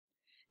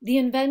The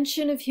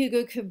Invention of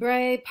Hugo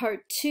Cabret,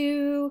 Part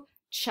 2,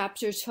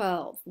 Chapter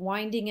 12,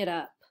 Winding It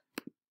Up.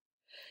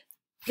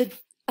 The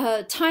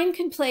time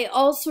can play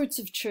all sorts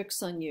of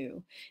tricks on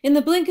you. In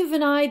the blink of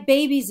an eye,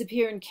 babies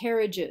appear in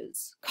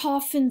carriages.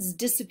 Coffins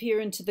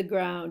disappear into the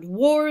ground.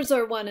 Wars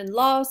are won and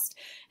lost,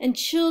 and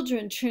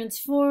children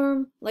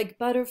transform like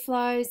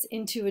butterflies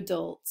into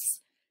adults.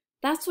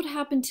 That's what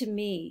happened to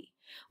me.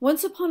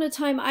 Once upon a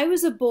time, I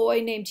was a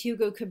boy named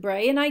Hugo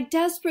Cabret, and I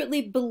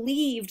desperately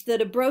believed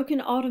that a broken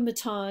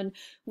automaton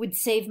would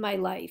save my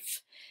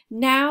life.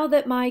 Now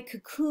that my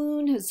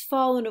cocoon has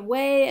fallen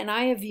away and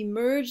I have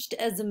emerged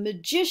as a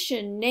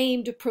magician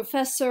named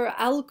Professor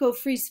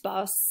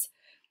Alcofrisbas,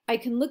 I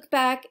can look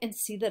back and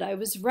see that I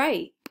was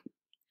right.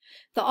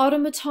 The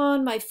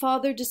automaton my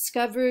father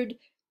discovered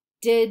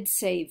did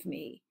save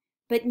me.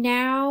 But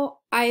now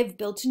I have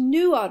built a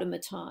new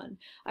automaton.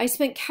 I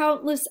spent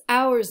countless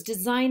hours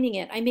designing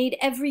it. I made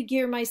every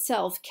gear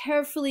myself,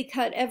 carefully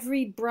cut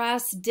every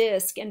brass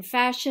disc, and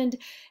fashioned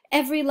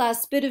every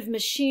last bit of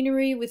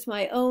machinery with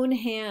my own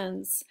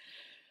hands.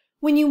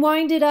 When you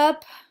wind it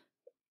up,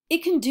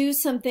 it can do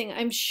something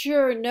I'm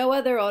sure no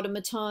other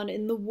automaton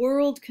in the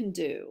world can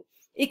do.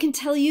 It can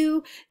tell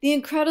you the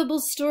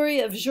incredible story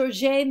of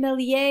Georges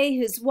Méliès,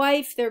 his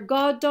wife, their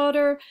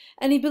goddaughter,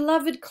 and a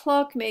beloved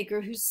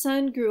clockmaker whose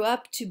son grew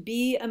up to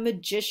be a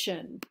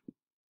magician.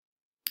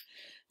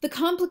 The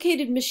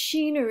complicated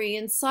machinery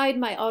inside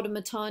my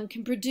automaton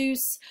can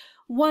produce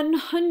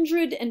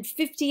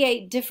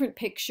 158 different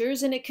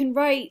pictures, and it can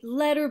write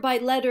letter by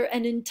letter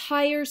an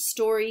entire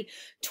story,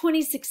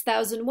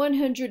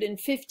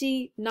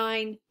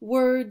 26,159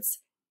 words,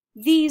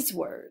 these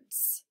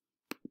words.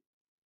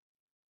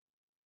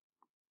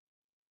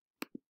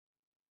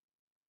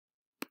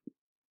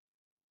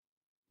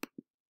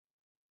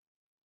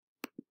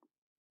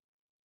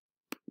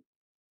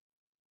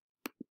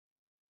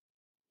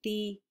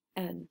 The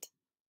end.